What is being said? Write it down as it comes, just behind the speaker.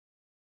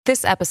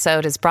This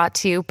episode is brought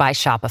to you by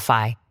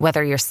Shopify.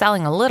 Whether you're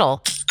selling a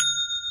little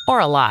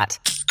or a lot,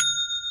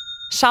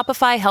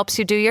 Shopify helps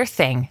you do your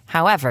thing,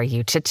 however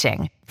you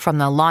cha-ching. From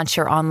the launch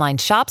your online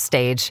shop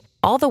stage,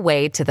 all the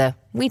way to the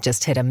we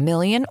just hit 1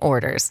 million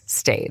orders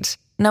stage.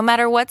 No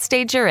matter what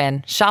stage you're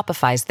in,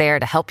 Shopify's there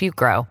to help you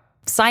grow.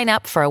 Sign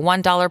up for a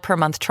 $1 per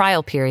month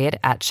trial period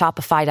at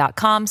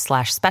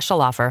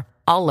shopify.com/special offer,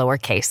 all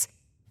lowercase.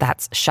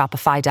 That's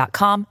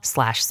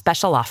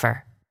shopify.com/special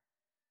offer.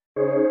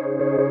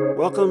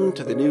 Welcome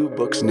to the New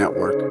Books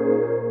Network.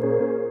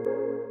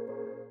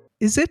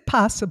 Is it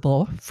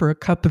possible for a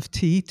cup of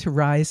tea to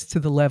rise to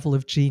the level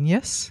of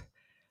genius?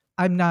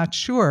 I'm not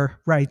sure,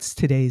 writes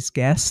today's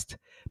guest,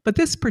 but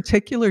this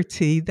particular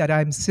tea that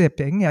I'm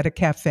sipping at a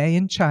cafe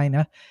in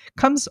China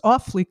comes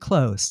awfully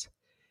close.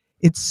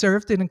 It's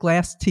served in a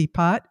glass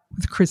teapot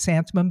with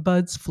chrysanthemum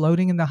buds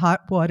floating in the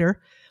hot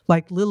water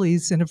like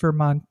lilies in a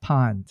Vermont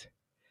pond.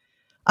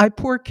 I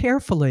pour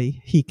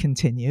carefully, he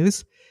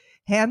continues,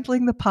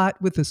 handling the pot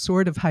with a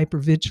sort of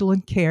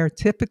hypervigilant care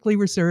typically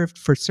reserved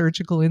for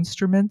surgical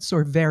instruments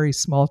or very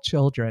small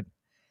children.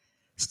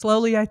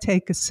 Slowly I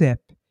take a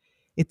sip.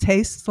 It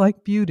tastes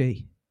like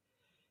beauty.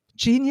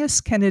 Genius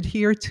can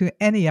adhere to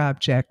any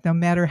object, no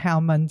matter how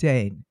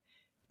mundane.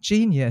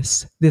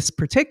 Genius, this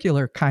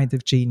particular kind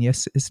of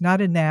genius, is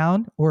not a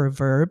noun or a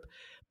verb,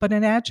 but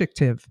an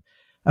adjective,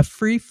 a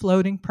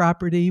free-floating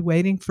property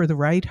waiting for the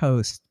right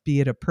host, be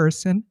it a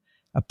person,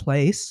 a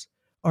place,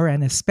 or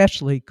an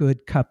especially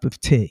good cup of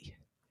tea.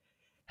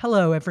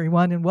 Hello,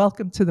 everyone, and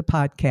welcome to the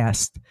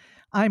podcast.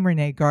 I'm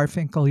Renee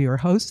Garfinkel, your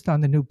host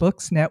on the New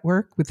Books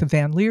Network with the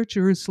Van Leer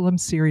Jerusalem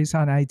series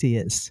on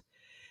ideas.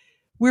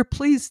 We're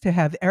pleased to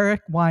have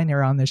Eric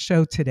Weiner on the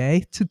show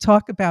today to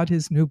talk about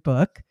his new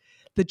book,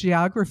 The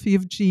Geography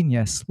of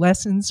Genius: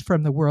 Lessons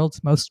from the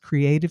World's Most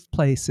Creative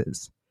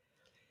Places.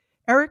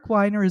 Eric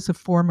Weiner is a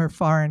former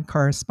foreign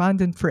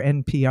correspondent for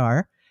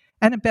NPR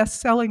and a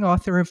best-selling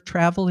author of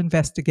travel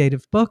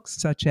investigative books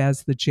such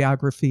as The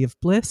Geography of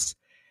Bliss,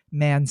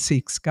 Man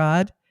Seeks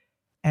God,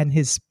 and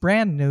his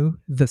brand new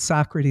The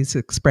Socrates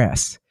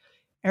Express.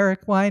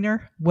 Eric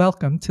Weiner,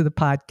 welcome to the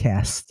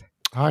podcast.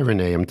 Hi,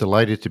 Renee. I'm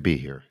delighted to be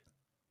here.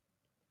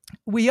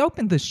 We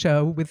opened the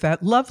show with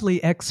that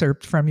lovely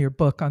excerpt from your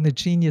book on the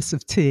genius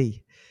of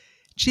tea.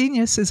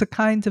 Genius is a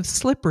kind of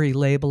slippery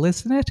label,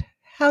 isn't it?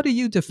 How do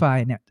you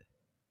define it?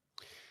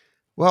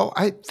 Well,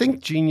 I think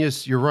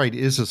genius, you're right,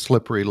 is a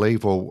slippery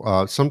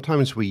label.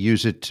 Sometimes we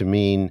use it to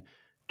mean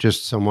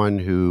just someone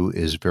who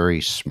is very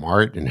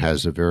smart and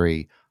has a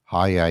very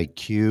high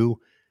IQ.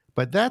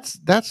 But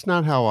that's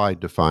not how I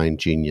define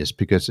genius,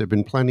 because there have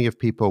been plenty of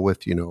people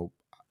with,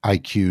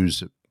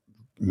 IQs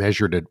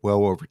measured at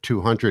well over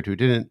 200 who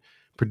didn't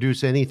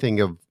produce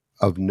anything of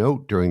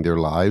note during their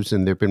lives.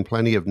 And there have been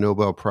plenty of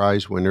Nobel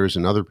Prize winners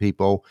and other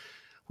people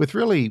with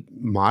really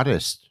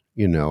modest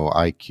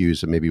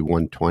IQs of maybe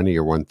 120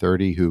 or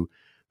 130 who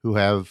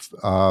have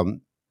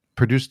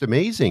produced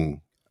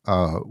amazing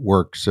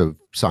works of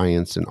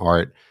science and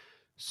art.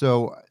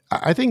 So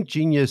I think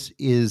genius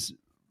is,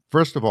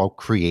 first of all,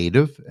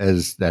 creative,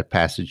 as that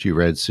passage you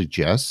read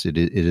suggests. It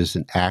is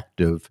an act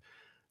of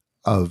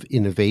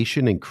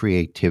innovation and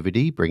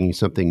creativity, bringing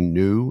something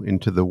new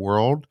into the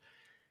world.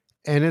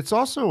 And it's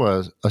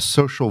also a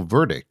social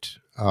verdict.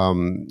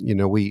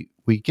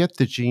 We get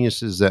the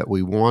geniuses that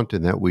we want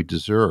and that we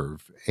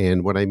deserve.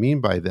 And what I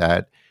mean by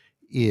that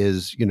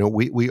is,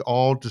 we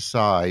all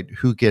decide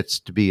who gets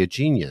to be a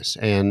genius.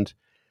 And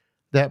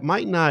that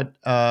might not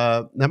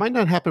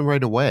happen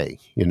right away.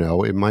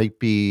 It might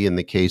be in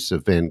the case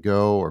of Van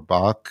Gogh or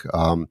Bach.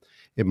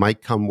 It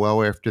might come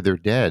well after they're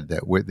dead,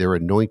 that they're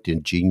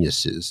anointed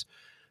geniuses.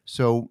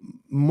 So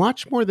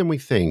much more than we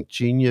think,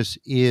 genius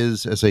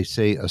is, as I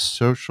say, a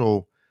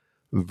social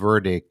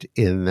verdict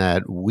in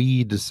that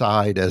we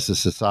decide as a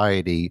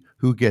society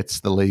who gets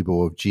the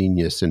label of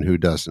genius and who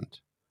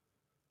doesn't.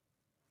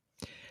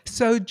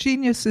 So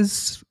genius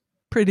is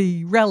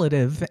pretty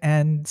relative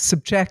and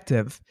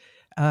subjective,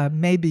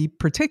 maybe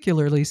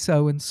particularly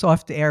so in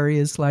soft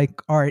areas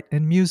like art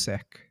and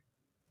music.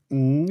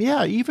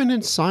 Yeah, even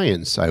in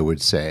science, I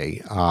would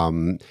say,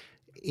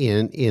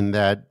 in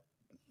that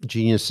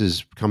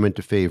geniuses come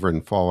into favor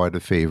and fall out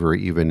of favor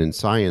even in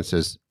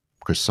science,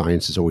 because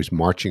science is always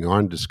marching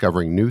on,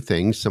 discovering new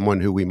things.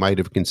 Someone who we might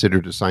have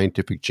considered a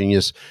scientific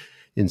genius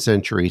in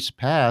centuries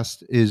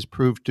past is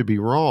proved to be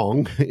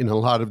wrong in a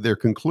lot of their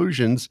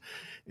conclusions,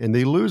 and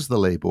they lose the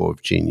label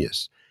of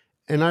genius.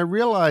 And I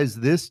realize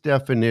this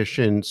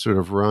definition sort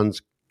of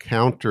runs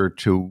counter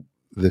to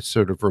the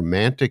sort of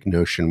romantic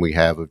notion we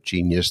have of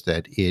genius,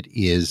 that it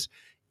is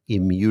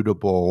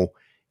immutable,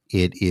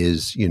 it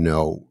is,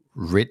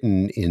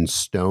 written in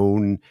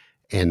stone,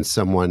 and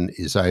someone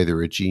is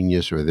either a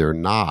genius or they're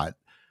not.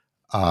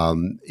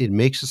 It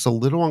makes us a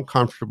little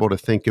uncomfortable to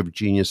think of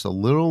genius a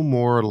little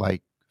more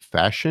like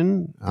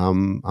fashion.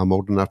 I'm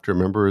old enough to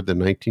remember the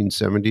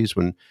 1970s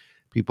when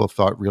people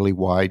thought really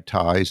wide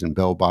ties and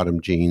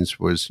bell-bottom jeans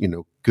was,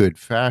 good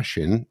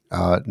fashion.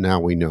 Now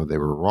we know they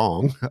were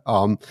wrong.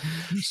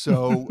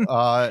 Until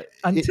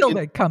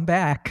they come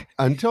back.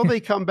 Until they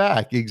come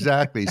back,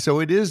 exactly. So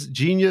it is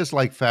genius,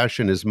 like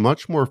fashion, is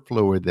much more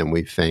fluid than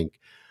we think.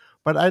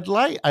 But I'd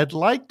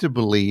like to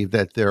believe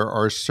that there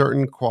are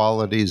certain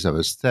qualities of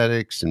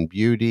aesthetics and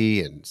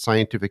beauty and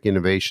scientific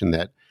innovation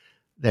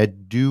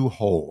that do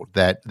hold,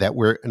 that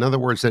we're, in other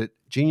words, that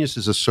genius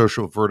is a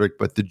social verdict,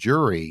 but the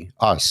jury,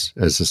 us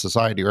as a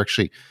society, are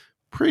actually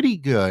pretty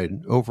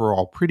good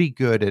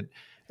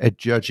at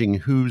judging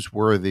who's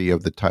worthy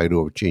of the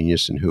title of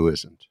genius and who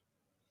isn't.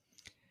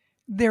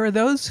 There are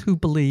those who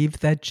believe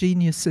that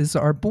geniuses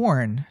are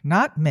born,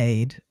 not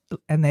made,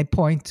 and they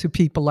point to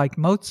people like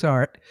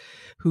Mozart,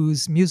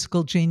 whose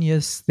musical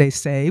genius, they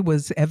say,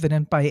 was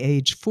evident by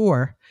age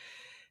 4.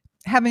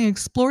 Having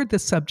explored the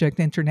subject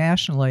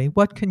internationally,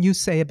 what can you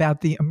say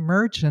about the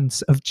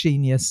emergence of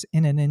genius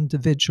in an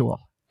individual?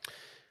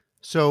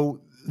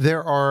 So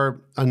there are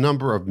a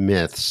number of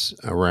myths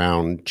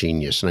around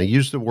genius. And I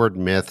use the word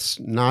myths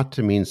not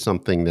to mean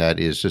something that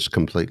is just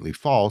completely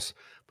false,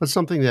 but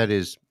something that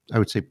is, I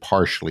would say,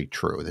 partially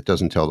true, that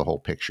doesn't tell the whole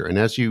picture. And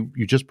as you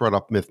just brought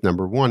up myth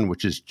number 1,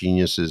 which is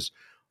geniuses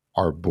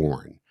are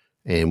born.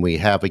 And we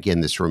have,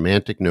 again, this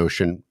romantic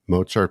notion,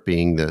 Mozart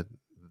being the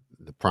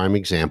prime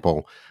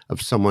example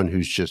of someone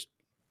who's just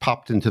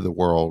popped into the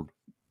world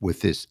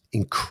with this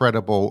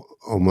incredible,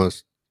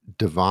 almost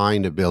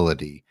divine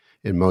ability,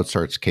 in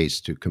Mozart's case,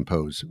 to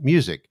compose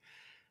music.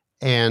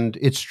 And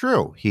it's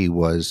true. He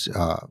was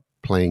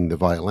playing the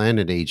violin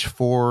at age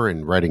 4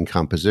 and writing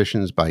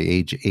compositions by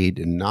age 8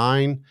 and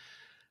 9.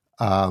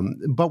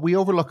 But we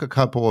overlook a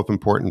couple of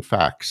important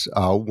facts.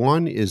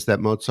 One is that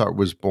Mozart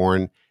was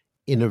born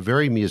in a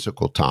very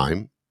musical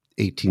time,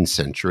 18th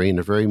century, in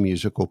a very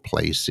musical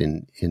place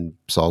in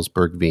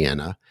Salzburg,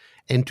 Vienna,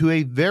 and to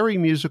a very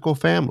musical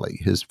family.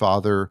 His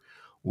father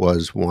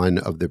was one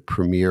of the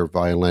premier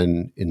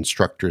violin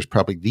instructors,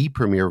 probably the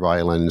premier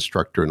violin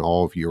instructor in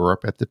all of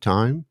Europe at the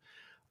time.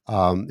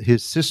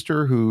 His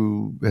sister,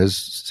 who has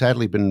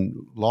sadly been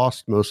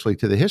lost mostly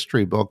to the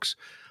history books,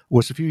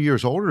 was a few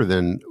years older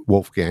than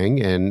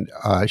Wolfgang, and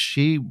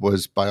she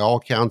was, by all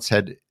accounts,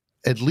 had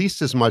at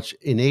least as much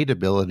innate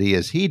ability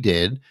as he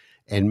did,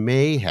 and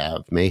may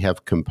have been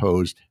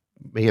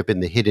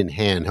the hidden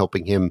hand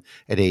helping him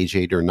at age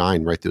 8 or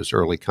 9 write those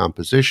early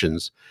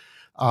compositions.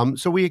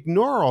 So we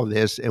ignore all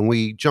this and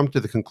we jump to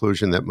the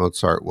conclusion that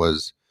Mozart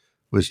was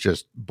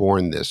just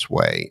born this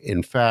way.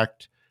 In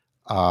fact,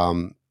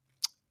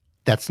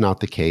 that's not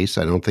the case.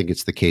 I don't think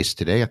it's the case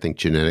today. I think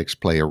genetics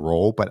play a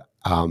role, but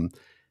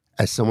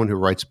as someone who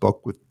writes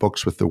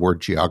books with the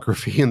word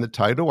geography in the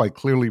title, I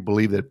clearly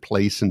believe that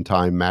place and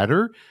time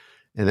matter,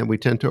 and that we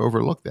tend to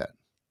overlook that.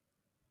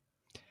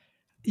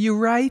 You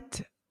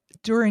write,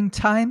 during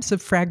times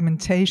of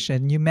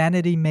fragmentation,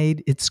 humanity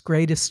made its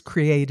greatest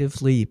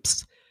creative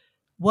leaps.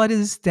 What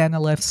is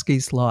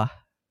Danilevsky's law?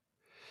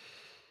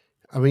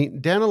 I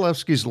mean,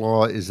 Danilevsky's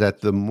law is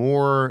that the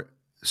more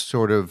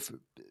sort of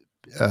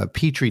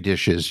petri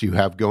dishes you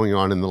have going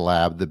on in the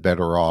lab, the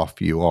better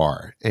off you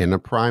are. And a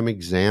prime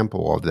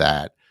example of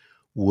that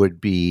would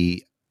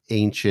be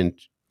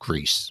ancient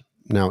Greece.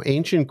 Now,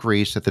 ancient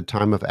Greece at the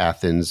time of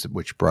Athens,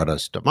 which brought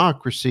us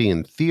democracy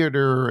and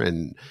theater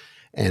and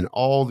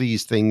all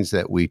these things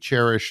that we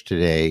cherish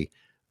today,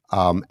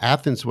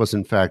 Athens was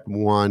in fact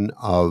one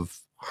of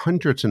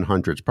hundreds and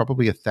hundreds,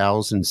 probably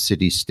 1,000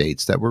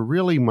 city-states that were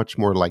really much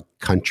more like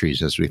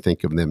countries as we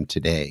think of them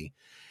today.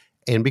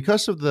 And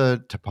because of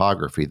the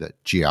topography, the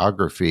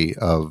geography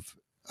of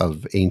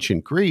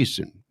ancient Greece,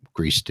 and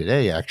Greece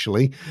today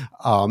actually,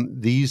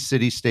 these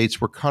city-states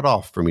were cut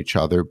off from each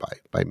other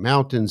by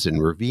mountains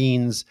and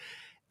ravines,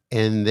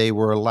 and they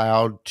were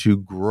allowed to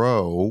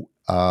grow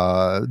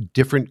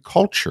different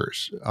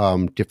cultures,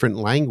 different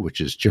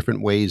languages,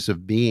 different ways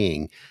of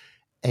being.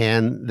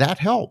 And that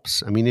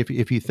helps. I mean,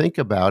 if you think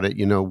about it,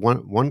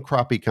 one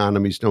crop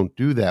economies don't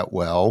do that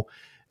well,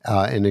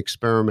 and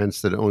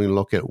experiments that only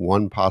look at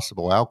one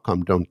possible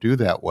outcome don't do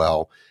that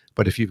well.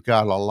 But if you've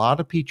got a lot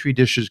of petri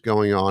dishes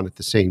going on at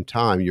the same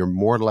time, you're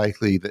more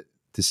likely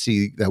to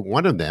see that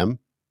one of them,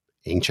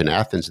 ancient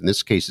Athens in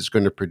this case, is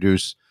going to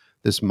produce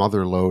this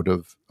mother lode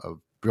of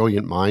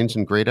brilliant minds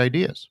and great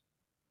ideas.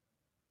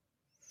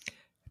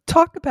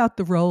 Talk about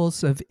the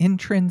roles of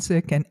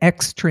intrinsic and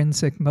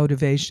extrinsic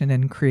motivation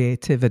and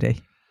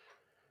creativity.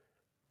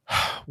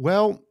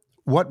 Well,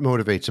 what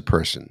motivates a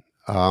person?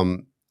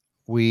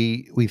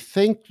 We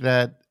think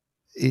that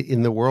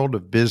in the world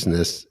of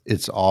business,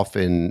 it's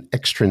often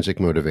extrinsic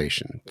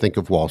motivation. Think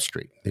of Wall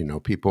Street.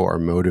 People are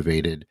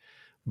motivated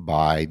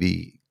by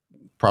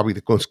probably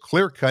the most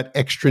clear-cut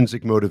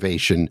extrinsic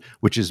motivation,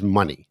 which is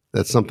money.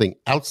 That's something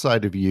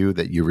outside of you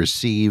that you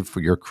receive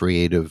for your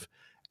creative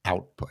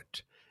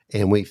output.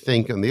 And we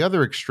think on the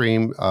other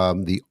extreme,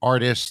 the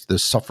artist, the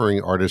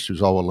suffering artist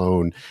who's all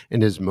alone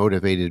and is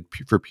motivated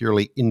for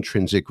purely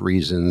intrinsic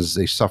reasons.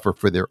 They suffer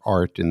for their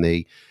art, and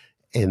the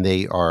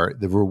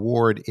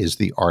reward is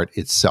the art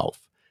itself.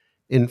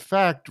 In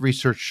fact,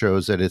 research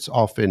shows that it's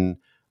often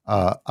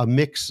a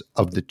mix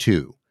of the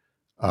two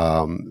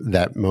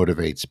that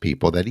motivates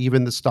people, that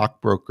even the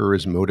stockbroker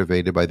is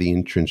motivated by the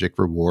intrinsic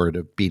reward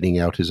of beating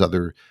out his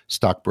other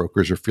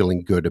stockbrokers or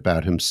feeling good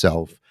about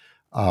himself.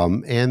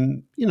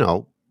 And,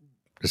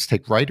 let's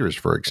take writers,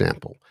 for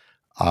example.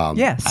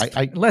 Yes,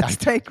 let's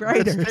take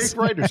writers. Let's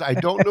take writers. I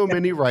don't know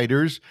many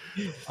writers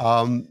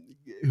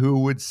who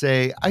would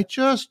say, I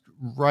just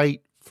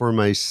write for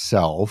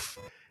myself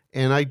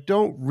and I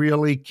don't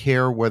really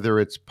care whether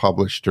it's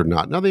published or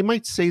not. Now, they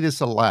might say this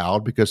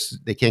aloud because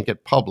they can't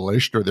get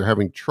published or they're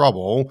having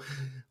trouble,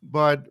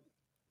 but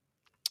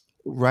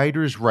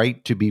writers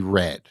write to be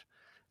read.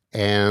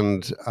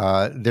 And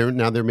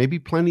there may be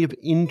plenty of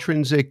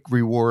intrinsic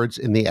rewards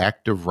in the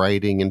act of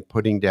writing and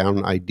putting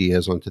down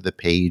ideas onto the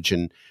page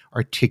and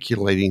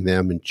articulating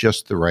them in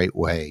just the right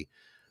way.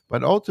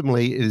 But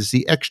ultimately, it is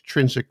the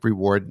extrinsic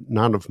reward,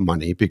 not of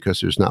money,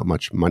 because there's not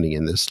much money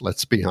in this,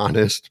 let's be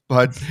honest,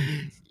 but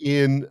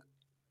and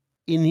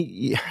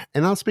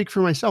I'll speak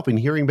for myself, in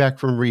hearing back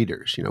from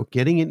readers,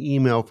 getting an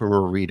email from a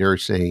reader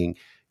saying,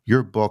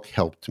 your book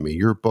helped me,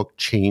 your book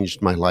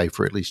changed my life,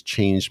 or at least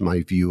changed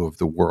my view of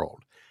the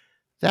world.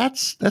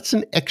 That's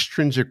an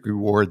extrinsic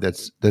reward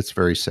that's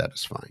very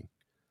satisfying.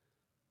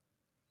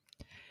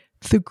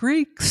 The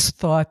Greeks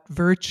thought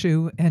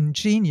virtue and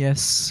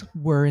genius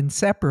were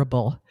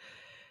inseparable,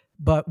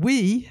 but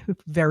we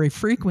very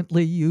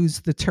frequently use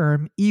the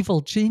term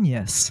evil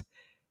genius.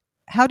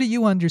 How do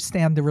you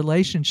understand the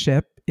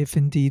relationship, if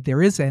indeed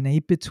there is any,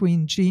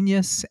 between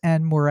genius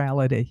and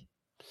morality?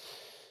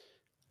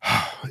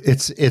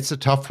 It's a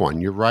tough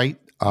one. You're right.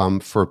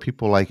 For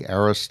people like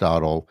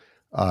Aristotle,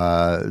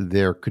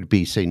 there could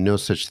be, say, no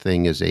such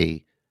thing as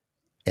a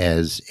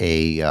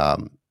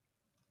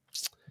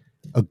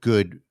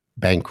good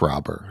bank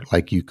robber.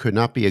 Like, you could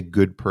not be a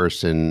good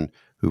person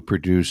who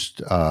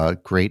produced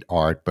great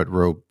art but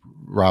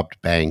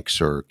robbed banks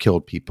or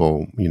killed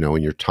people,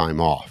 in your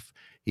time off.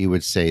 He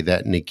would say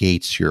that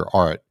negates your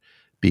art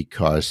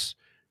because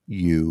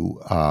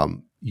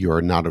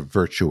you're not a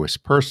virtuous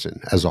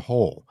person as a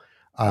whole.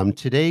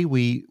 Today,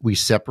 we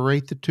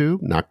separate the two,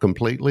 not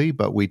completely,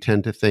 but we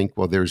tend to think,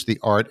 well, there's the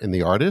art and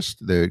the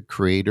artist, the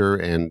creator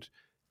and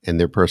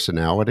their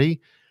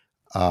personality.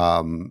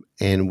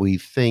 And we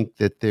think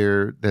that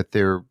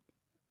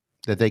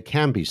they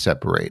can be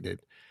separated.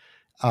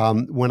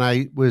 When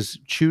I was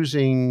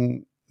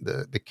choosing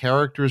the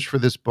characters for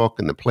this book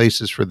and the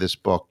places for this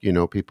book,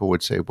 people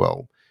would say,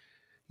 well,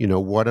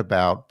 what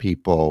about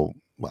people?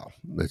 Well,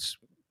 let's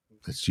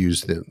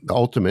use the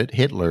ultimate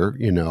Hitler.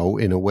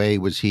 In a way,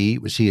 was he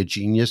a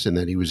genius in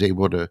that he was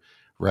able to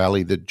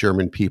rally the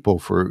German people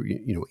for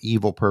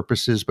evil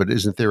purposes? But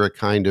isn't there a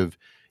kind of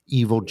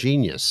evil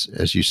genius,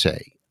 as you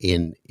say,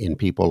 in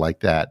people like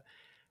that?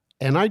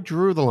 And I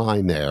drew the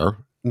line there,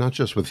 not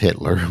just with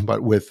Hitler,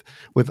 but with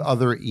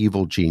other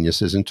evil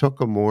geniuses, and took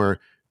a more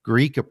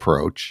Greek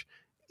approach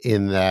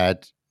in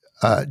that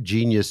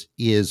genius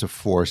is a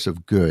force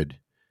of good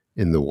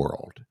in the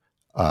world,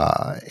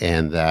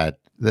 and that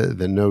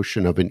the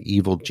notion of an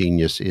evil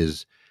genius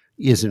is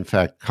in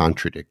fact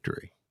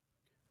contradictory.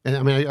 And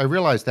I mean, I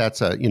realize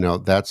that's a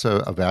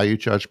value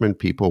judgment.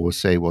 People will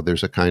say, well,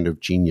 there's a kind of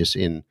genius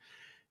in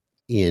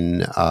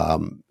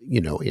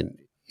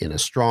a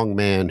strong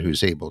man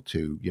who's able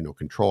to,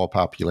 control a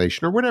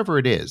population or whatever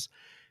it is.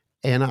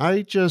 And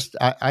I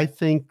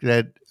think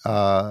that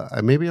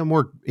maybe I'm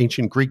more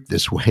ancient Greek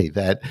this way,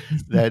 that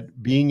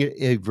being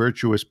a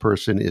virtuous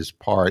person is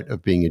part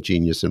of being a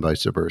genius and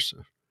vice versa.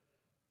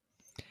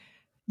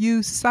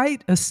 You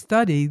cite a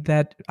study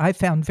that I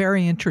found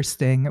very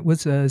interesting. It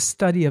was a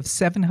study of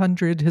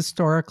 700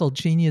 historical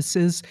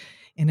geniuses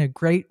in a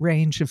great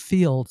range of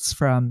fields,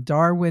 from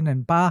Darwin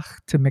and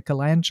Bach to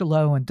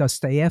Michelangelo and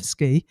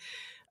Dostoevsky,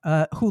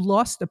 who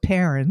lost a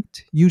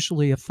parent,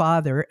 usually a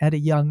father, at a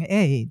young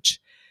age.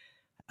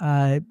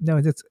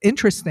 It's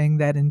interesting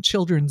that in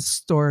children's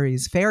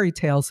stories, fairy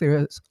tales, there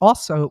is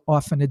also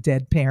often a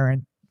dead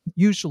parent,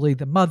 usually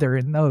the mother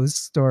in those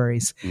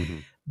stories. Mm-hmm.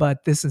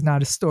 But this is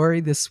not a story.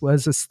 This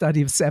was a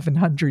study of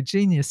 700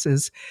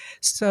 geniuses.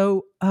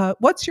 So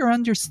what's your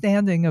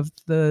understanding of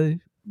the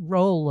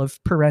role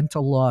of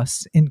parental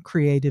loss in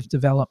creative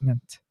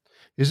development?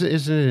 Isn't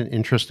it an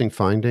interesting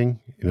finding?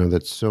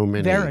 That so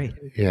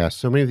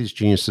many of these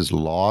geniuses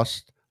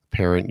lost a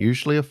parent,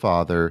 usually a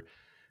father,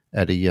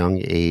 at a young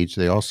age.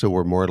 They also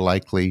were more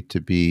likely to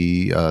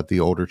be the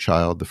older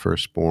child, the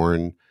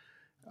firstborn.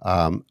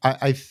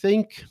 I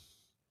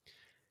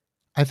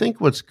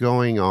think what's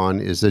going on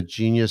is that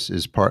genius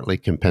is partly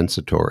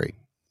compensatory,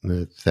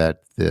 that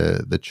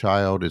the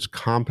child is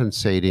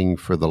compensating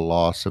for the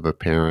loss of a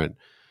parent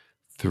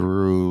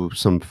through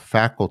some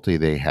faculty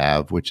they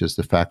have, which is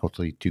the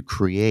faculty to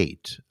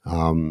create,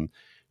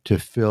 to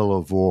fill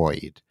a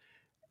void.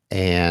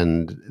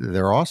 And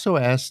they're also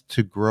asked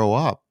to grow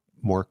up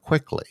more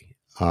quickly.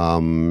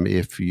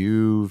 If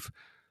you've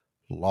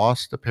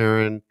lost a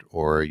parent,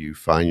 or you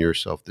find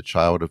yourself the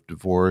child of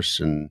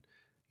divorce, and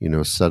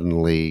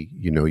suddenly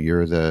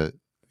you're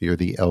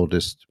the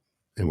eldest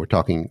and we're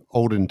talking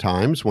olden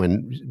times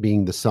when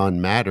being the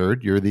son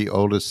mattered. You're the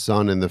oldest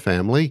son in the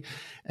family,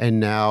 and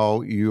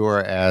now you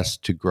are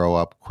asked to grow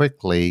up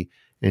quickly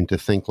and to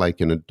think like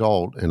an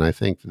adult. And I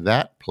think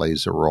that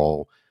plays a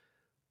role.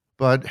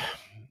 But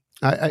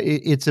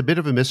it's a bit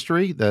of a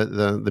mystery.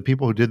 The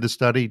people who did the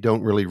study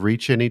don't really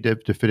reach any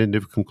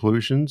definitive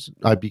conclusions.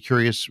 I'd be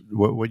curious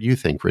what you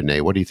think,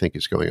 Renee. What do you think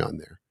is going on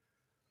there?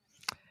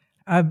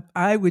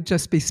 I would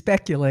just be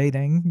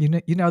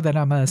speculating. You know that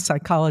I'm a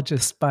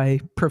psychologist by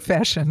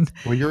profession.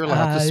 Well, you're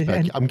allowed to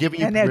speculate. I'm giving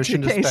you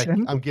permission to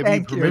speculate. I'm giving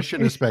you permission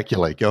to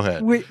speculate. Go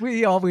ahead.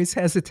 We always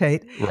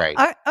hesitate. Right.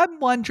 I'm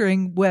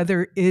wondering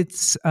whether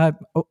it's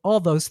all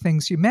those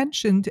things you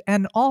mentioned,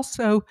 and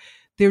also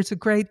there's a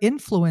great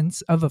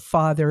influence of a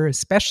father,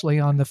 especially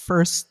on the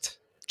first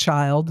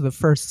child, the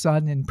first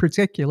son in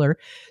particular,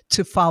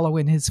 to follow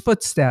in his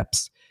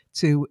footsteps,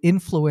 to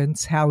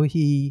influence how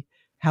the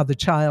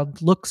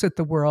child looks at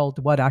the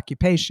world, what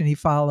occupation he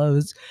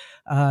follows,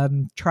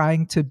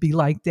 trying to be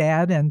like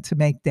dad and to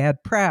make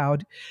dad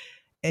proud.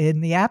 In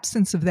the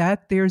absence of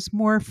that, there's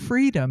more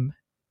freedom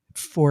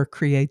for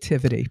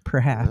creativity,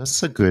 perhaps.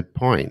 That's a good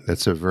point.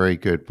 That's a very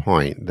good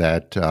point.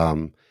 That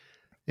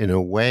in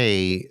a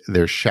way,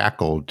 they're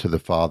shackled to the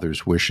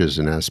father's wishes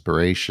and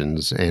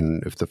aspirations.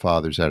 And if the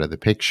father's out of the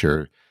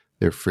picture,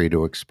 they're free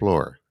to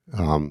explore.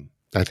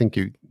 I think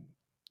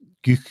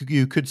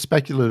you could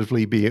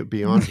speculatively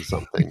be onto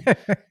something.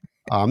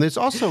 There's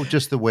also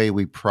just the way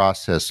we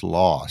process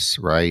loss,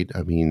 right?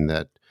 I mean,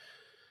 that,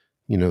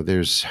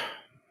 there's,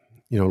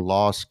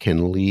 loss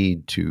can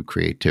lead to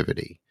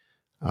creativity.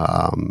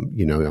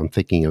 I'm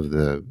thinking of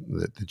the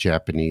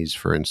Japanese,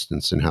 for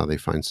instance, and how they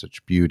find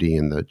such beauty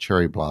in the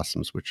cherry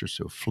blossoms, which are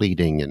so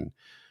fleeting and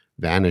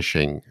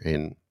vanishing.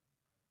 And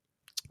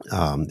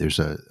there's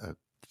a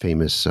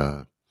famous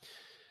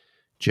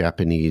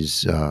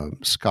Japanese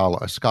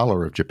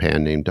scholar of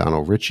Japan named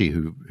Donald Ritchie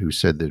who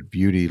said that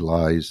beauty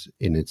lies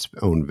in its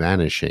own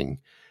vanishing.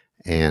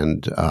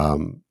 And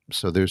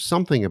so there's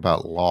something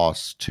about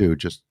loss too,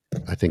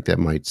 I think that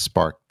might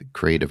spark the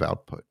creative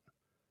output.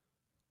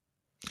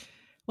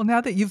 Well,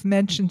 now that you've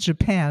mentioned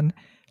Japan,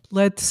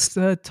 let's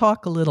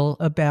talk a little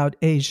about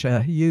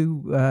Asia.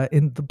 You,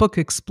 in the book,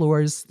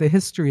 explores the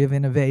history of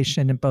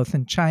innovation both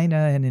in China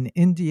and in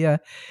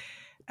India.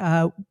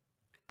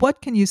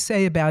 What can you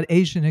say about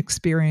Asian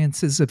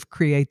experiences of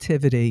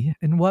creativity?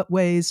 In what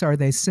ways are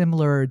they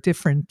similar or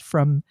different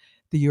from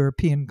the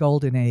European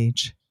Golden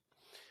Age?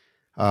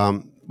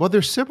 Well,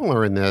 they're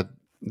similar in that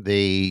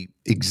they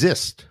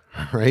exist,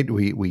 right?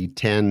 We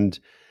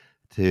tend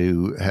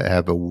to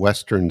have a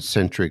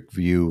Western-centric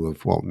view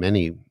of,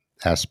 many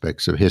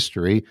aspects of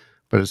history,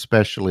 but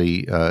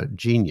especially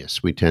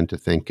genius. We tend to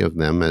think of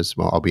them as,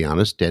 I'll be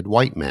honest, dead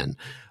white men.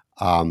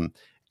 And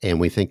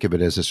we think of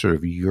it as a sort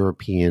of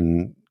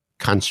European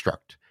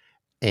construct.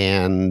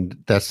 And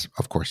that's,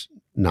 of course,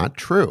 not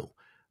true.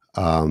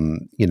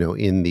 In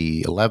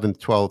the 11th,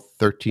 12th,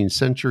 13th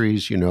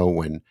centuries,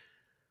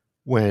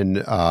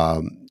 when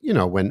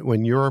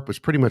Europe was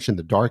pretty much in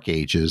the Dark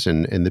Ages,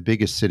 and the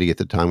biggest city at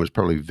the time was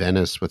probably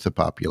Venice with a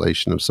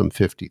population of some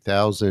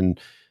 50,000,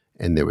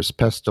 and there was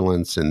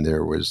pestilence, and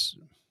there was,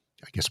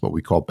 I guess, what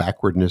we call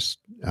backwardness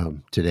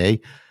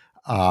today.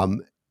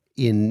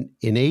 In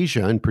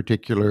Asia, in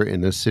particular,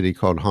 in a city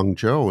called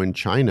Hangzhou in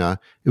China,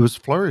 it was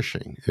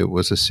flourishing. It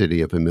was a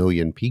city of 1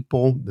 million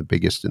people, the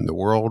biggest in the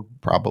world,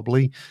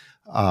 probably,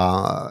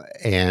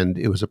 and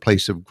it was a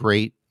place of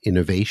great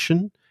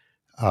innovation.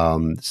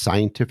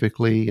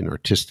 Scientifically and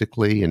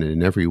artistically and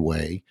in every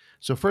way.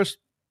 So first,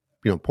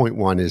 point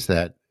one is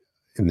that,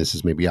 and this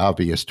is maybe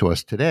obvious to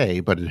us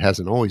today, but it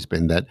hasn't always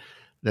been that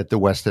the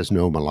West has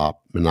no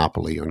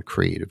monopoly on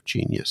creative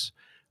genius.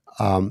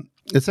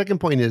 The second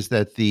point is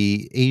that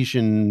the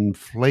Asian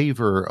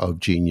flavor of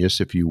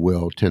genius, if you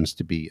will, tends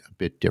to be a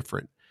bit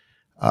different.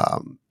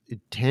 It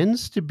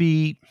tends to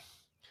be,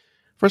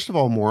 first of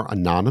all, more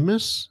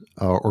anonymous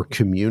or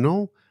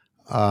communal.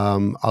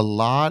 A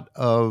lot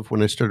of,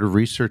 when I started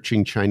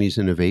researching Chinese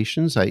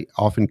innovations, I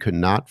often could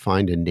not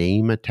find a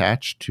name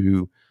attached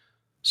to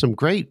some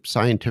great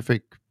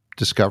scientific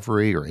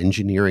discovery or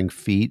engineering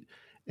feat,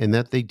 and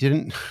that they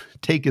didn't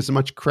take as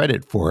much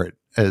credit for it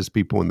as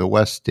people in the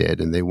West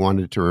did, and they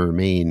wanted to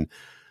remain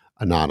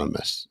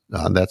anonymous.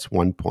 That's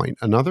one point.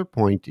 Another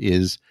point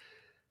is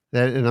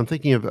that, and I'm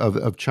thinking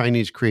of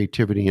Chinese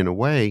creativity in a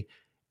way,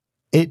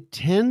 it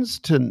tends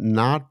to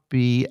not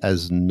be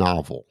as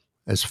novel,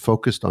 as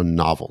focused on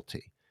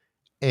novelty.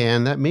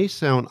 And that may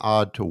sound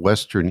odd to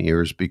Western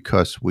ears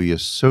because we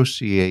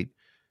associate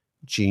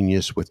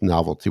genius with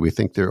novelty. We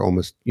think they're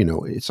almost,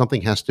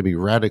 something has to be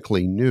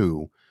radically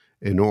new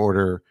in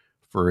order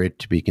for it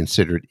to be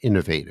considered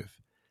innovative.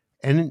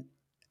 And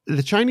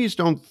the Chinese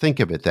don't think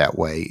of it that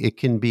way. It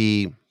can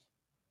be,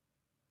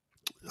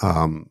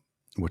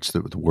 what's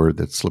the word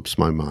that slips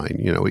my mind?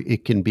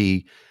 It can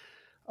be,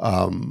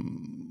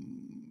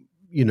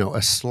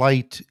 a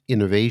slight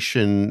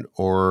innovation,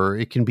 or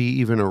it can be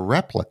even a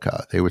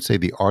replica. They would say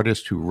the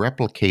artist who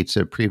replicates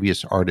a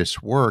previous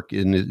artist's work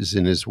is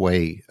in his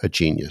way a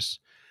genius.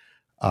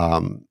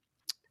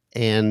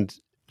 And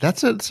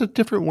it's a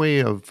different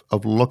way of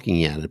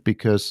looking at it,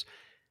 because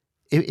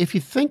if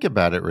you think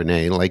about it,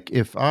 Renee, like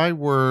if I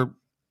were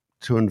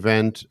to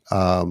invent,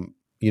 a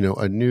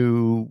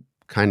new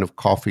kind of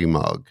coffee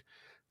mug,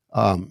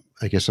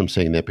 I guess I'm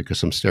saying that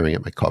because I'm staring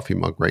at my coffee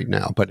mug right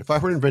now. But if I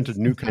were to invent a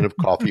new kind of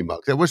coffee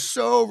mug that was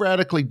so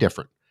radically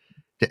different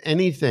to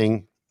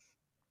anything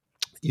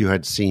you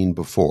had seen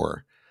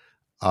before,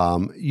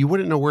 you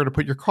wouldn't know where to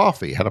put your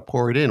coffee, how to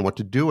pour it in, what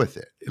to do with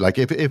it. Like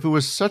if it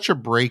was such a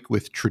break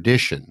with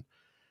tradition,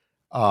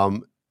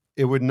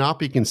 it would not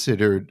be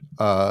considered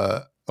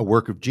a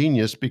work of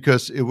genius,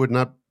 because it would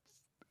not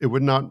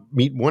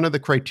meet one of the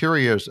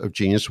criteria of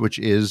genius, which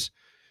is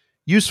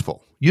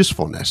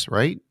usefulness,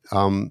 right?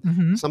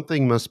 Mm-hmm.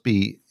 Something must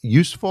be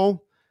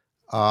useful,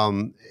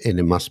 and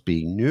it must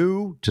be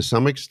new to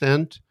some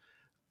extent,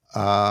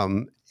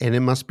 and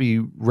it must be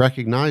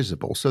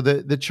recognizable. So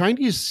the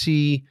Chinese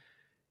see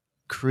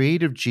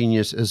creative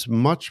genius as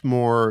much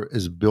more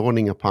as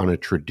building upon a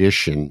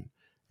tradition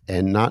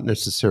and not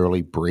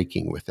necessarily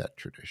breaking with that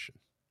tradition.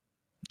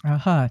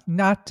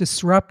 Not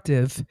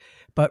disruptive,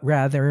 but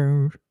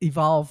rather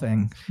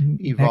evolving.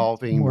 More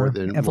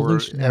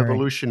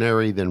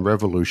evolutionary than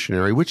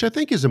revolutionary, which I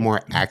think is a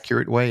more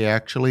accurate way,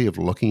 actually, of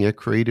looking at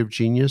creative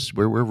genius,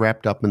 where we're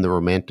wrapped up in the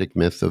romantic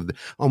myth of,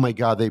 oh my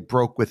God, they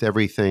broke with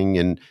everything.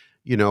 And,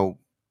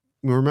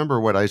 remember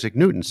what Isaac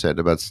Newton said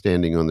about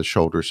standing on the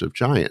shoulders of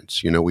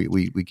giants.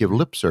 We give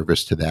lip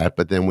service to that,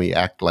 but then we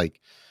act like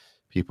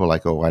people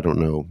like, oh, I don't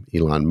know,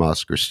 Elon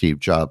Musk or Steve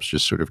Jobs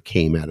just sort of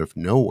came out of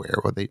nowhere.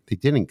 Well, they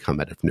didn't come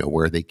out of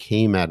nowhere. They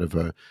came out of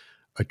a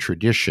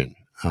tradition,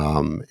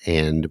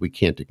 and we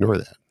can't ignore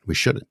that. We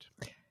shouldn't.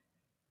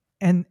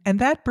 And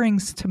that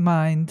brings to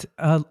mind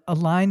a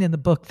line in the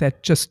book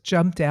that just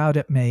jumped out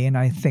at me, and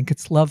I think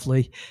it's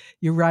lovely.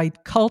 You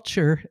write,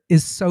 culture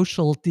is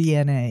social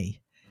DNA.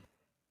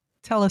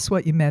 Tell us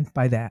what you meant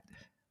by that.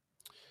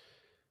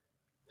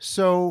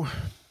 So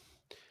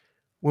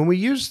when we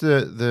use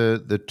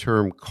the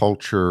term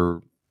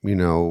culture,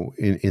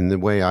 in the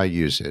way I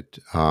use it,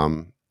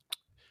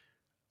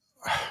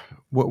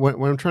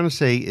 what I'm trying to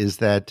say is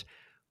that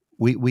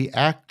we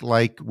act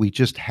like we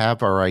just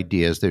have our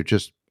ideas. They're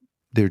just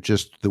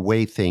the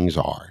way things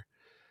are.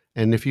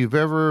 And if you've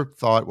ever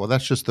thought, well,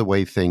 that's just the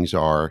way things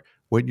are,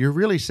 what you're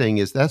really saying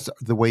is that's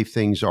the way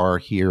things are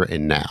here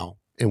and now.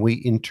 And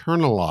we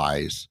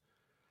internalize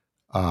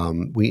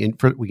we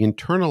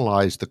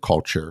internalize the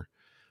culture,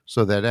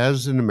 so that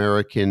as an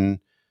American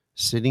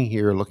sitting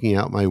here looking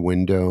out my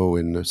window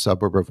in the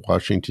suburb of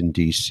Washington,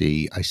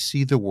 D.C., I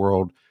see the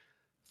world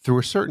through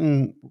a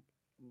certain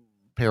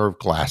pair of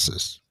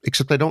glasses,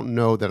 except I don't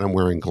know that I'm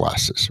wearing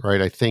glasses,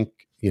 right? I think,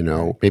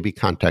 maybe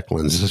contact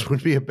lenses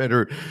would be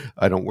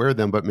I don't wear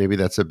them, but maybe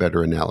that's a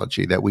better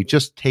analogy, that we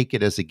just take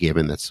it as a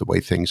given. That's the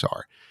way things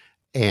are.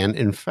 And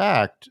in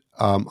fact,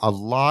 a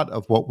lot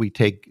of what we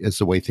take as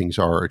the way things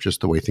are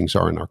just the way things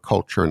are in our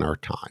culture and our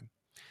time.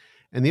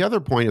 And the other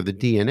point of the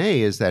DNA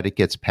is that it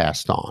gets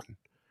passed on,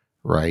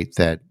 right?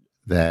 That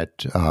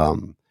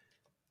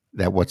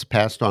what's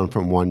passed on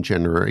from one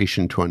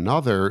generation to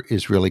another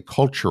is really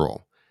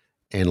cultural.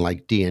 And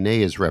like DNA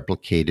is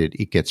replicated,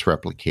 it gets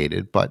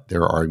replicated, but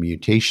there are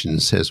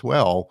mutations as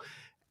well.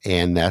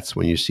 And that's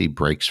when you see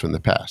breaks from the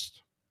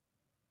past.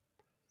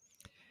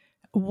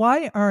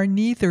 Why are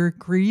neither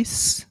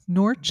Greece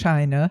nor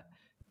China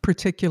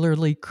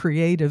particularly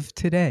creative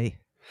today?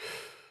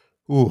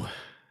 Ooh,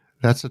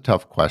 that's a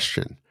tough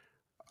question.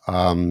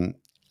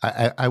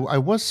 I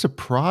was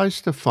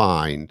surprised to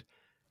find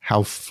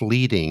how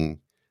fleeting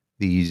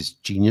these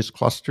genius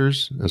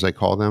clusters, as I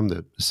call them,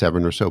 the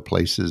 7 or so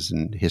places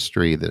in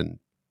history in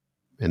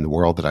the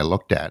world that I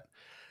looked at,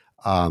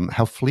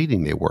 how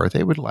fleeting they were.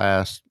 They would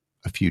last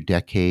a few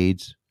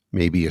decades,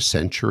 maybe a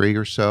century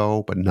or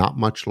so, but not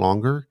much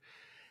longer.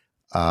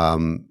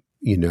 I've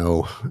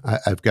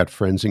got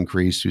friends in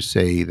Greece who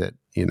say that,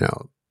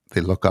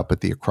 they look up at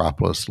the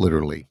Acropolis,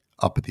 literally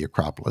up at the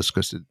Acropolis,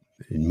 because it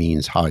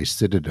means high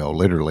citadel,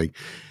 literally.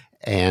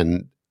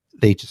 And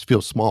they just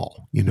feel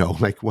small,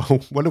 like,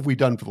 well, what have we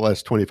done for the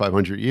last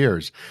 2,500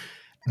 years?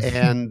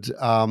 And,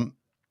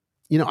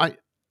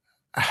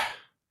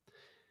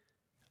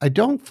 I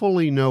don't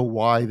fully know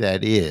why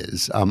that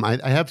is.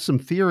 I have some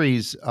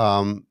theories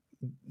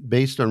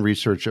based on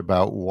research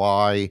about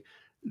why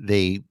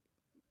they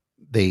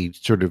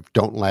sort of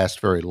don't last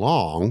very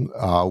long,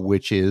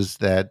 which is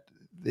that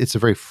it's a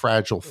very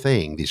fragile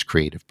thing, these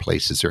creative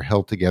places. They're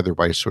held together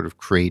by a sort of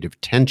creative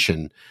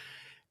tension,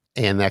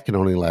 and that can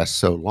only last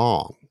so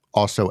long.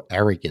 Also,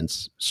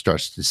 arrogance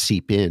starts to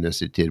seep in,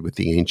 as it did with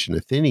the ancient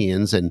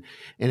Athenians, and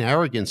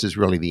arrogance is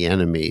really the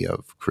enemy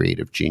of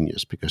creative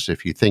genius, because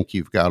if you think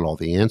you've got all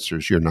the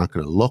answers, you're not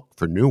going to look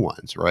for new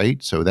ones,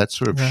 right? So that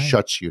sort of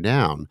shuts you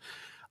down.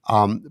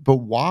 But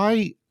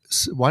why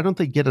don't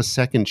they get a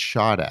second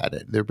shot at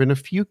it? There have been a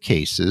few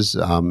cases.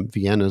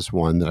 Vienna's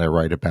one that I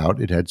write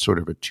about. It had sort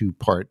of a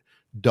two-part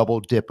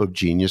double dip of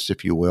genius,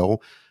 if you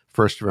will.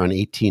 First around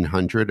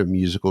 1800, a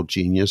musical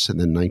genius, and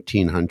then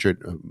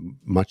 1900, a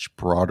much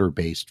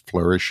broader-based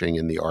flourishing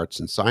in the arts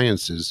and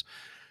sciences.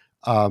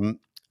 Um,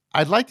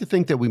 I'd like to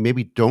think that we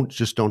maybe don't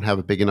have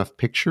a big enough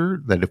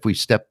picture that if we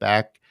step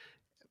back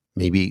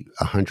maybe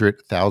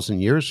 100,000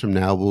 years from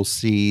now, we'll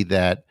see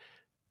that,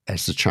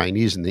 as the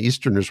Chinese and the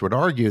Easterners would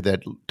argue,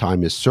 that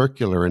time is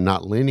circular and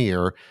not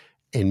linear.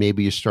 And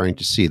maybe you're starting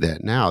to see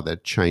that now,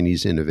 that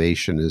Chinese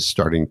innovation is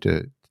starting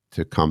to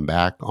come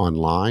back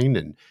online.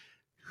 And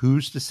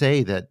who's to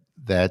say that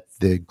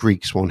the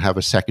Greeks won't have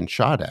a second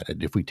shot at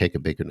it if we take a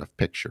big enough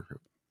picture,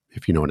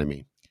 if you know what I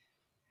mean?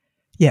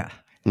 Yeah,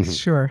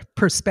 sure.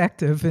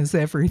 Perspective is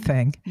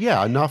everything.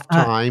 Yeah, enough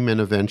time,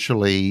 and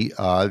eventually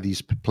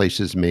these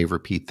places may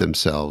repeat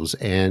themselves.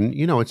 And,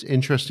 it's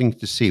interesting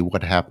to see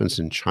what happens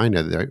in China.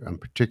 I'm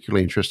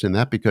particularly interested in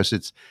that because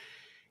it's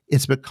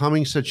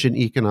becoming such an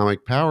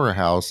economic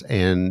powerhouse.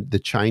 And the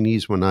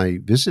Chinese, when I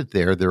visit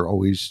there, they're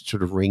always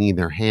sort of wringing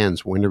their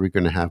hands. When are we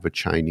going to have a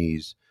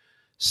Chinese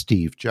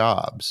Steve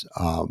Jobs?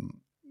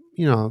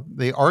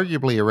 They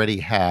arguably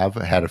already have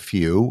had a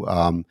few.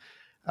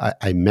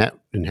 I met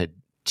and had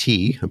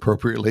tea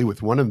appropriately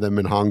with one of them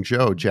in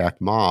Hangzhou,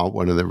 Jack Ma,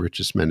 one of the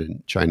richest men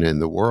in China in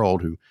the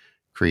world, who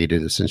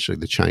created essentially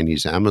the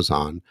Chinese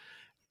Amazon.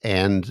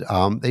 And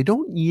they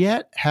don't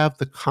yet have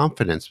the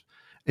confidence.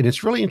 And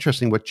it's really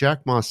interesting what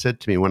Jack Ma said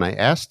to me when I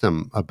asked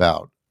him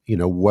about,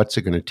 what's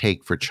it going to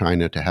take for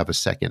China to have a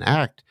second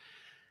act.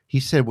 He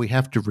said, we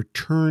have to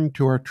return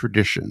to our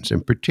traditions,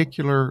 in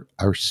particular,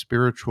 our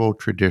spiritual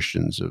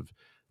traditions of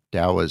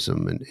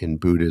Taoism and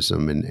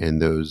Buddhism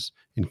and those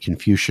in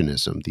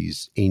Confucianism,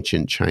 these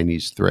ancient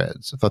Chinese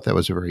threads. I thought that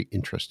was a very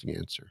interesting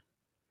answer.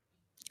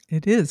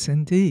 It is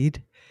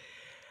indeed.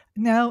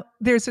 Now,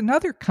 there's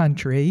another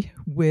country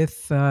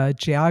with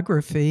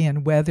geography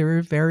and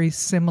weather very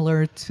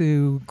similar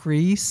to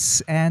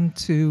Greece and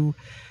to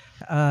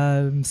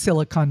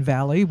Silicon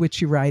Valley,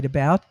 which you write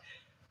about.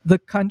 The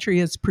country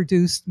has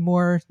produced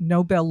more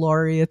Nobel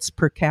laureates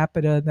per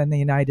capita than the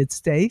United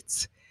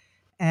States,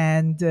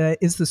 and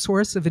is the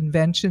source of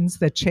inventions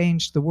that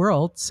changed the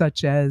world,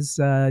 such as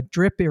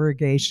drip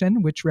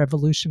irrigation, which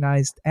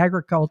revolutionized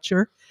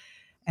agriculture,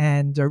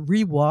 and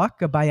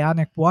Rewalk, a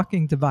bionic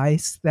walking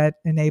device that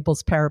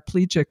enables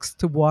paraplegics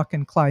to walk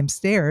and climb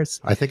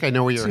stairs. I think I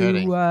know where you're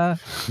heading.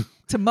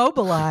 To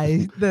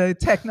mobilize the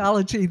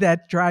technology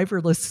that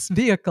driverless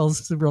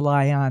vehicles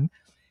rely on.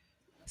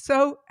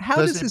 So how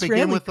does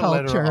Israeli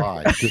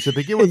culture... Does it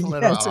begin with the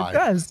letter I? Yes, it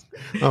does.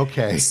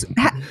 Okay.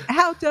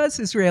 How does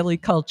Israeli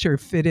culture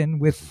fit in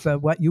with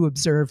what you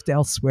observed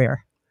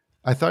elsewhere?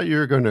 I thought you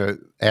were going to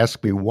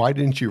ask me, why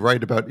didn't you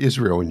write about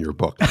Israel in your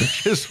book?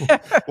 Which is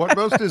what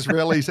most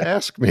Israelis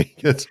ask me.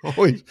 It's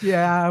always...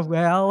 Yeah,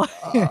 well...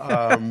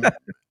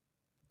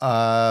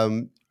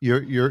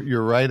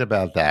 You're right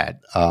about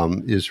that.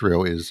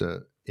 Israel is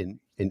an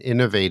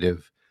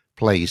innovative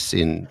place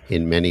in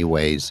many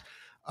ways.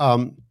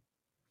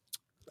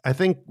 I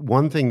think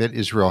one thing that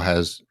Israel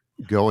has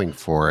going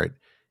for it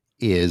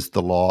is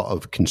the law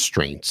of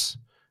constraints.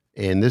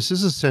 And this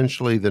is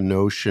essentially the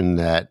notion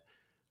that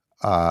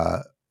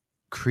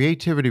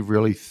creativity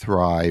really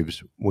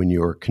thrives when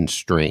you're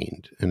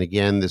constrained. And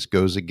again, this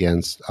goes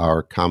against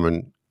our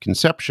common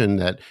conception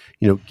that,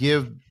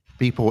 give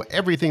people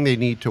everything they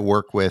need to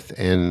work with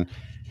and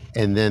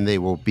then they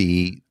will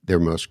be their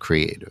most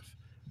creative.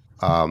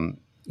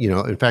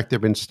 In fact, there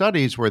have been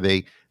studies where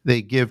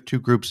they give two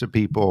groups of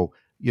people,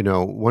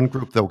 one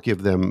group, they'll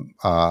give them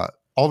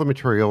all the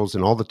materials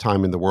and all the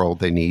time in the world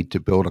they need to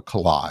build a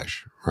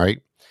collage,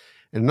 right?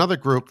 And another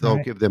group, they'll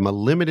give them a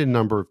limited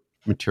number of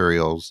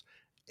materials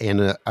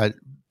and a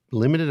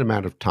limited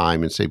amount of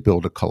time and say,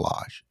 build a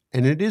collage.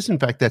 And it is, in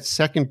fact, that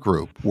second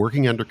group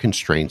working under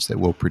constraints that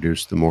will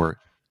produce the more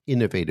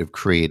innovative,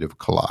 creative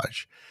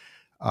collage.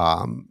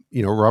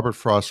 Robert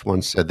Frost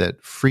once said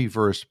that free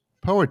verse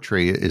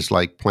poetry is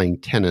like playing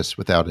tennis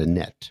without a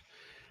net.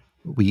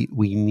 We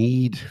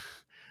need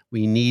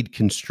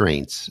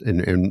constraints,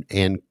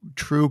 and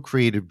true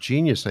creative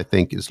genius, I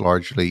think, is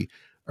largely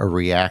a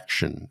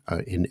reaction,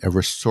 in a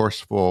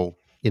resourceful,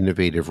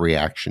 innovative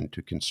reaction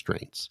to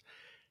constraints.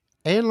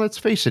 And let's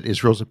face it,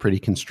 Israel's a pretty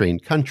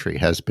constrained country,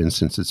 has been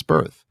since its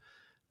birth.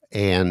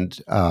 And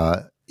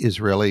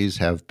Israelis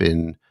have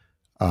been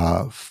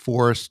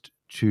forced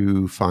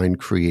to find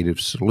creative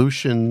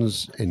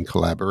solutions and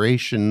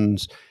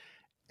collaborations,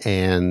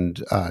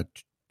 and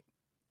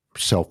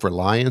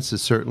self-reliance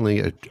is certainly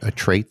a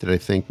trait that I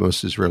think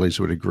most Israelis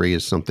would agree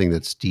is something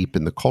that's deep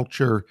in the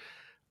culture.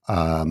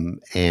 That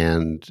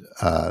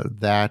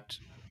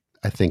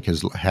I think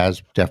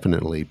has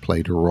definitely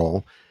played a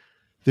role.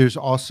 There's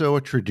also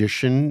a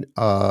tradition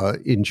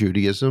in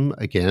Judaism,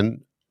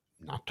 again,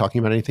 not talking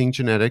about anything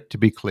genetic, to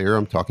be clear,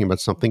 I'm talking about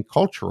something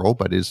cultural,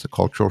 but is the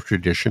cultural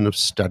tradition of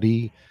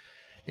study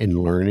and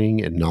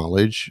learning and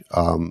knowledge,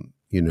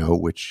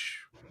 which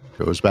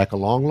goes back a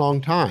long, long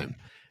time.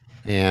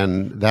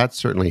 And that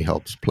certainly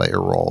helps play a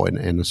role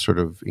in a sort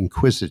of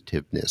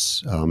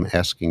inquisitiveness,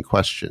 asking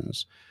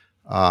questions.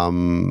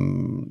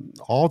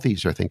 All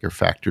these, I think, are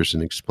factors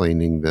in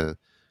explaining the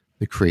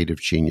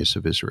creative genius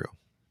of Israel.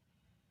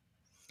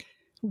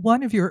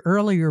 One of your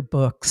earlier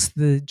books,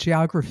 The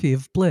Geography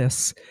of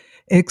Bliss,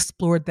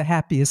 explored the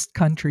happiest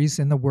countries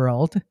in the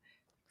world.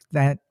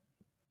 That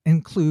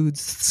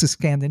includes the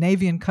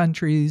Scandinavian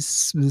countries,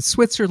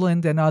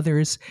 Switzerland, and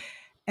others.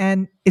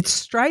 And it's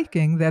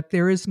striking that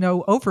there is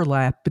no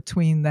overlap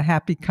between the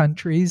happy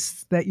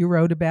countries that you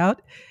wrote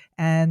about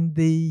and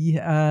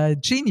the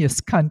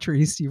genius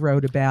countries you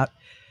wrote about.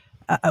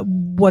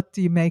 What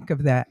do you make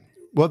of that?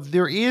 Well,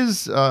 there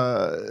is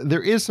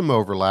some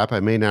overlap. I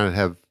may not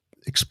have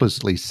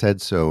explicitly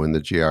said so in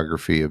the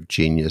geography of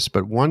genius,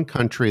 but one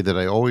country that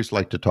I always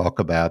like to talk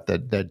about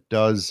that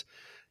does,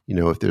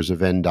 if there's a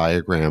Venn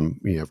diagram,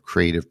 of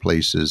creative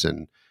places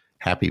and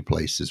happy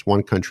places,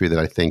 one country that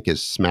I think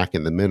is smack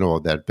in the middle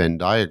of that Venn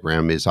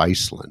diagram is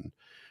Iceland,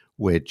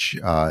 which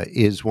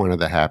is one of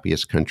the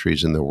happiest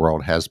countries in the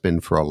world, has been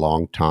for a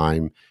long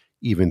time,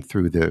 even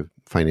through the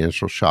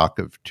financial shock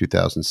of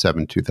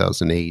 2007,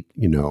 2008,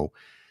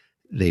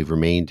 they've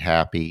remained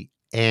happy,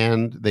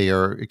 and they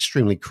are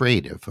extremely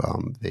creative.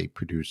 They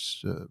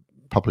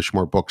publish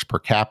more books per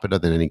capita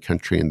than any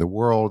country in the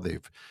world.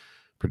 They've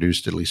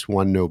produced at least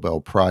one Nobel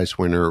Prize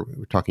winner.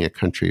 We're talking a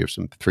country of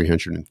some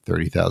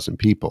 330,000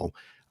 people.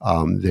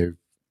 They're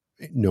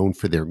known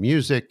for their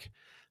music.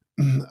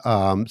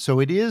 So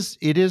it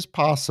is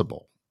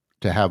possible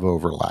to have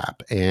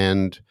overlap.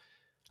 And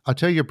I'll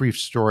tell you a brief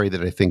story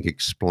that I think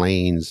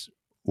explains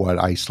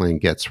what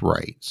Iceland gets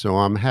right. So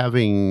I'm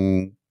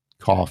having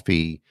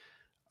coffee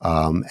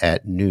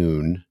at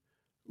noon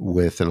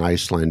with an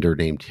Icelander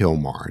named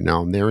Hilmar.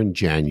 Now, I'm there in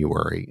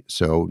January,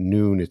 so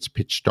noon, it's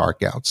pitch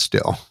dark out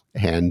still.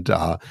 And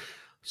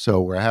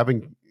so we're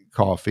having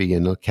coffee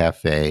in a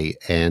cafe,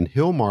 and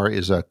Hilmar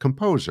is a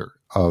composer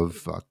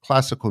of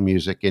classical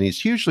music, and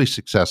he's hugely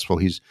successful.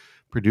 He's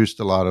produced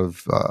a lot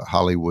of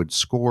Hollywood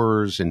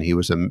scores, and he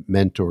was a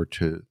mentor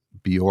to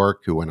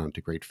Bjork, who went on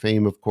to great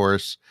fame, of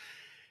course.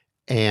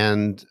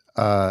 And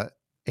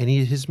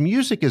his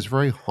music is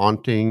very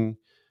haunting.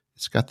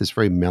 It's got this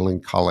very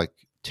melancholic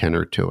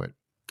tenor to it.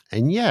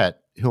 And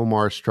yet,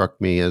 Hilmar struck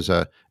me as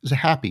a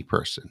happy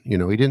person. He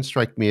didn't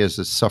strike me as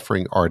a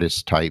suffering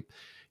artist type.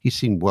 He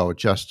seemed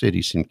well-adjusted.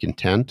 He seemed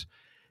content.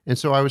 And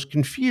so I was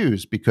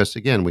confused because,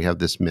 again, we have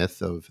this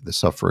myth of the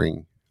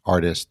suffering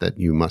artist that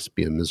you must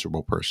be a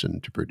miserable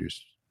person to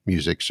produce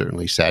music,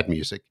 certainly sad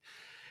music.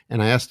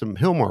 And I asked him,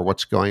 Hilmar,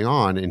 what's going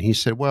on? And he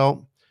said,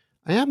 well,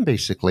 I am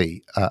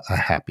basically a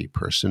happy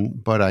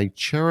person, but I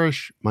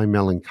cherish my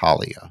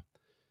melancholia.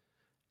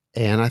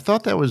 And I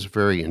thought that was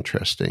very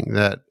interesting,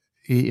 that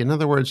in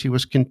other words, he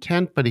was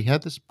content, but he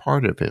had this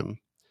part of him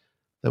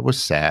that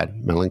was sad,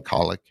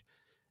 melancholic.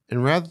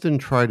 And rather than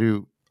try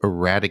to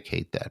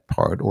eradicate that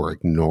part or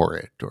ignore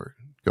it or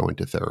go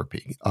into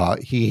therapy,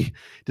 he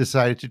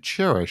decided to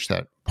cherish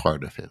that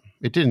part of him.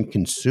 It didn't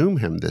consume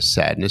him, this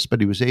sadness, but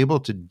he was able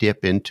to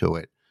dip into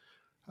it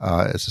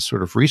as a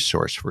sort of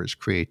resource for his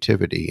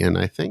creativity. And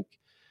I think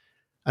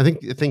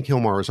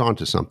Hilmar is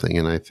onto something.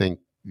 And I think,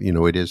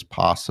 it is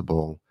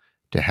possible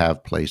to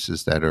have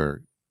places that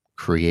are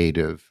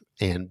creative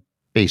and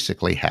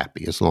basically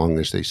happy, as long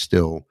as they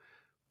still,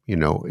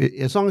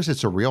 as long as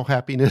it's a real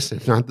happiness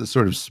and not the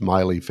sort of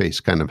smiley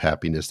face kind of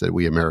happiness that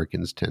we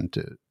Americans tend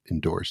to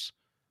endorse.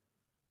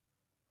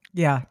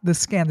 Yeah, the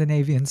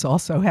Scandinavians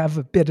also have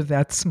a bit of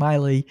that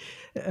smiley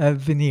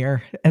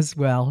veneer as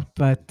well.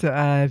 But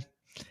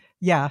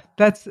yeah,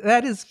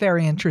 that is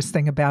very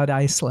interesting about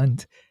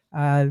Iceland.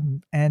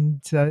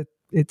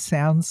 It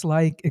sounds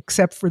like,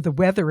 except for the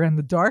weather and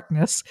the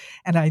darkness,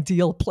 an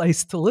ideal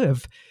place to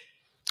live.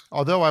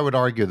 Although I would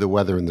argue the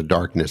weather and the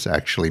darkness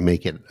actually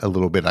make it a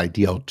little bit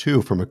ideal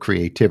too, from a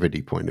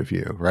creativity point of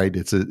view, right?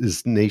 It's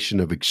this nation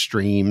of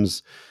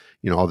extremes,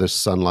 all this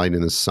sunlight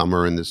in the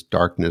summer and this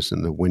darkness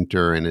in the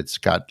winter, and it's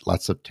got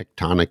lots of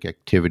tectonic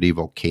activity,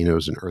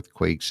 volcanoes and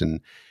earthquakes,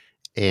 and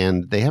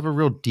they have a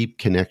real deep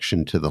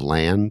connection to the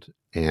land.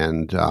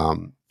 And,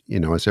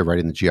 as I write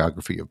in the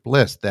Geography of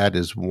Bliss, that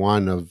is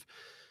one of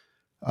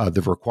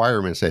the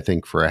requirements, I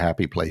think, for a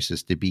happy place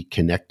is to be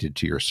connected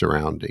to your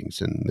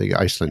surroundings, and the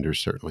Icelanders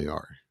certainly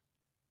are.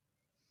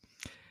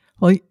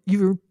 Well,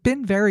 you've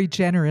been very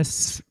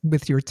generous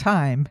with your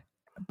time.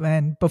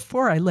 And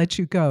before I let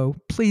you go,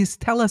 please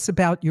tell us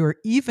about your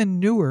even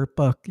newer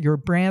book, your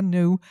brand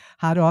new,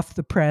 hot off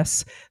the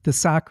press, The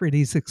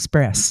Socrates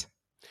Express.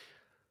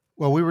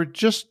 Well, we were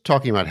just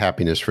talking about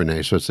happiness,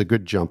 Renee, so it's a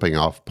good jumping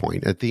off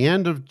point. At the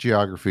end of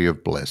Geography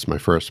of Bliss, my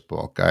first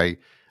book, I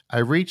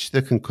reached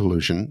the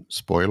conclusion,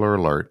 spoiler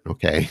alert,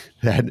 okay,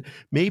 that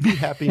maybe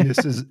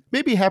happiness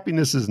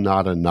is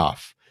not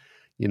enough.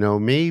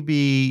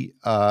 Maybe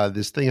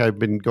this thing I've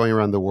been going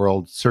around the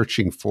world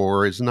searching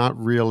for is not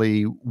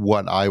really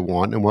what I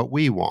want and what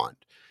we want.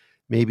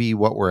 Maybe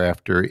what we're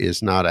after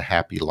is not a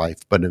happy life,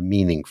 but a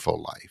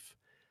meaningful life.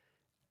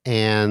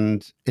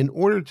 And in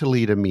order to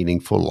lead a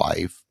meaningful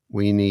life,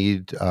 we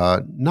need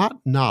not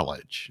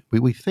knowledge.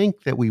 We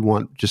think that we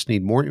just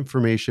need more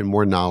information,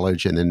 more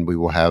knowledge, and then we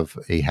will have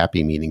a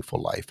happy,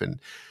 meaningful life. And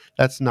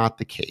that's not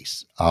the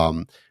case.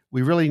 What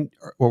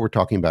we're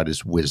talking about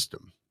is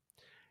wisdom.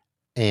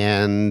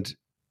 And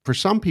for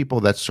some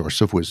people, that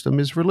source of wisdom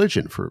is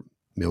religion. For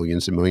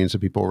millions and millions of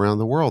people around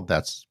the world,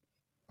 that's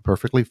a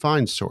perfectly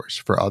fine source.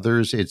 For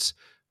others, it's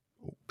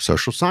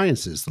social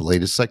sciences. The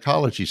latest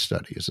psychology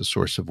study is a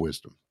source of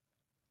wisdom.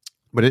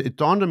 But it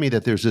dawned on me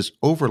that there's this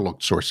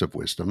overlooked source of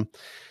wisdom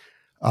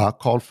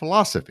called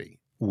philosophy,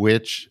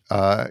 which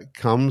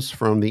comes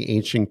from the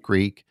ancient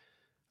Greek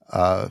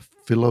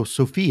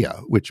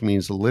philosophia, which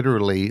means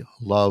literally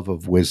love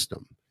of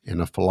wisdom.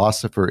 And a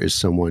philosopher is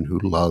someone who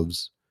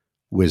loves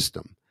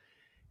wisdom.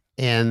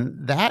 And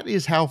that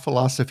is how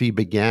philosophy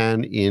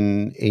began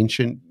in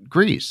ancient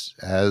Greece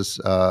as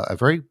a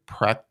very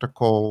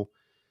practical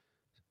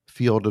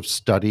field of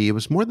study. It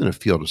was more than a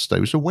field of study.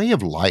 It was a way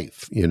of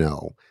life,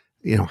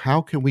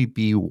 how can we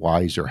be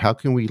wiser? How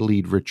can we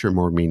lead richer,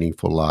 more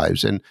meaningful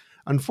lives? And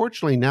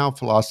unfortunately, now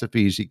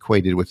philosophy is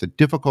equated with a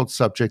difficult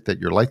subject that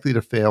you're likely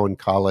to fail in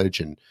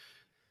college, and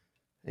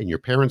your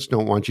parents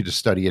don't want you to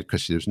study it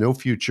because there's no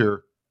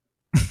future.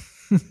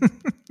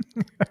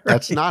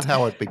 That's not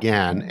how it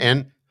began.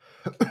 And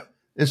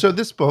so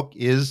this book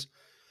is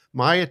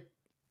my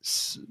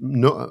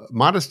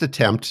modest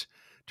attempt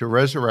to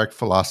resurrect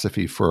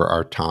philosophy for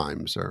our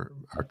times, or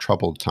our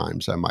troubled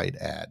times, I might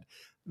add,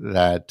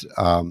 that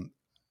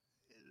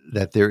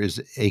there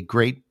is a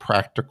great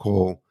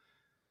practical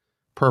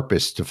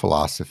purpose to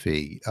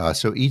philosophy.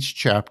 So each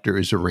chapter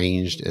is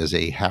arranged as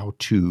a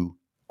how-to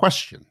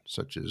question,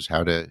 such as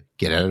how to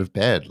get out of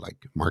bed,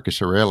 like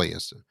Marcus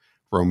Aurelius, a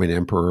Roman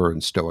emperor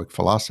and Stoic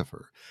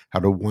philosopher, how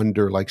to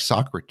wonder like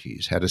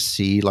Socrates, how to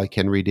see like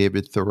Henry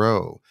David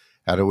Thoreau,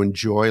 how to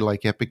enjoy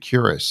like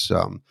Epicurus,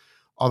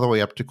 all the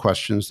way up to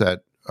questions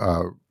that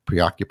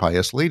preoccupy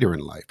us later in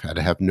life, how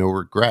to have no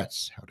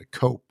regrets, how to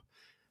cope,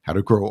 how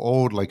to grow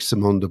old like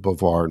Simone de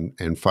Beauvoir,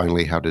 and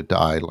finally how to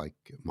die like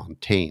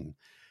Montaigne.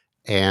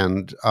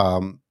 And,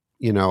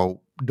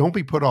 don't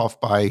be put off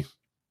by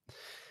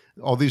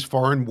all these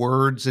foreign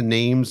words and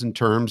names and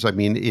terms. I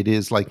mean, it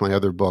is, like my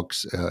other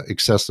books,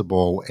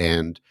 accessible,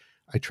 and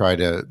I try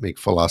to make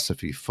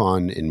philosophy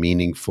fun and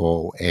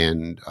meaningful.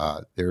 And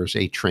there's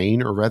a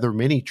train, or rather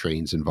many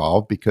trains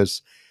involved,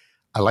 because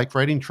I like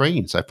writing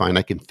trains. I find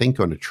I can think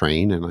on a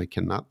train, and I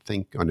cannot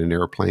think on an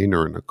airplane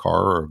or in a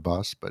car or a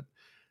bus, but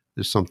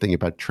there's something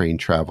about train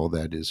travel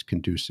that is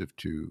conducive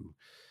to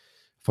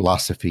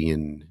philosophy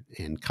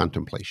and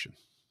contemplation.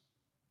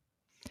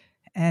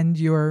 And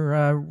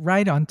you're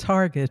right on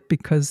target,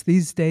 because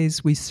these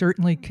days we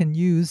certainly can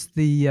use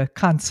the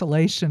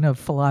consolation of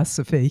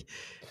philosophy,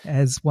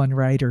 as one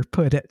writer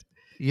put it.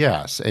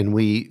 Yes, and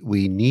we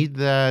need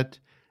that.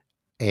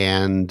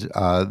 And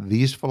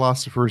these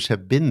philosophers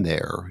have been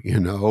there. A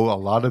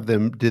lot of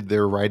them did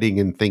their writing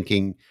and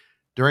thinking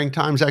during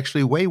times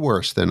actually way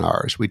worse than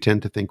ours. We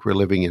tend to think we're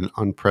living in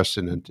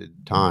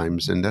unprecedented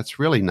times, and that's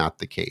really not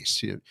the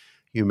case.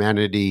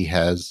 Humanity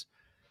has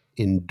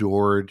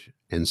endured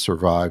and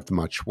survived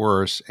much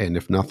worse. And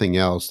if nothing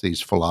else,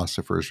 these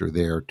philosophers are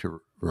there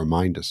to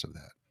remind us of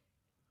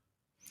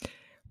that.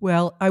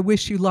 Well, I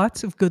wish you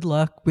lots of good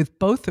luck with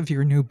both of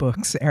your new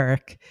books,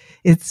 Eric.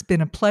 It's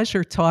been a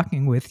pleasure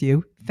talking with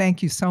you.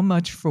 Thank you so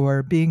much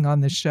for being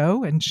on the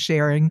show and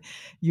sharing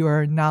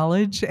your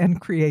knowledge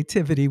and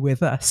creativity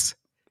with us.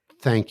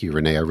 Thank you,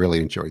 Renee. I really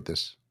enjoyed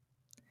this.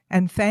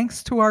 And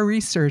thanks to our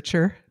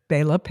researcher,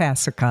 Bela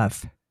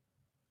Pasikov.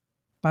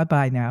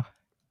 Bye-bye now.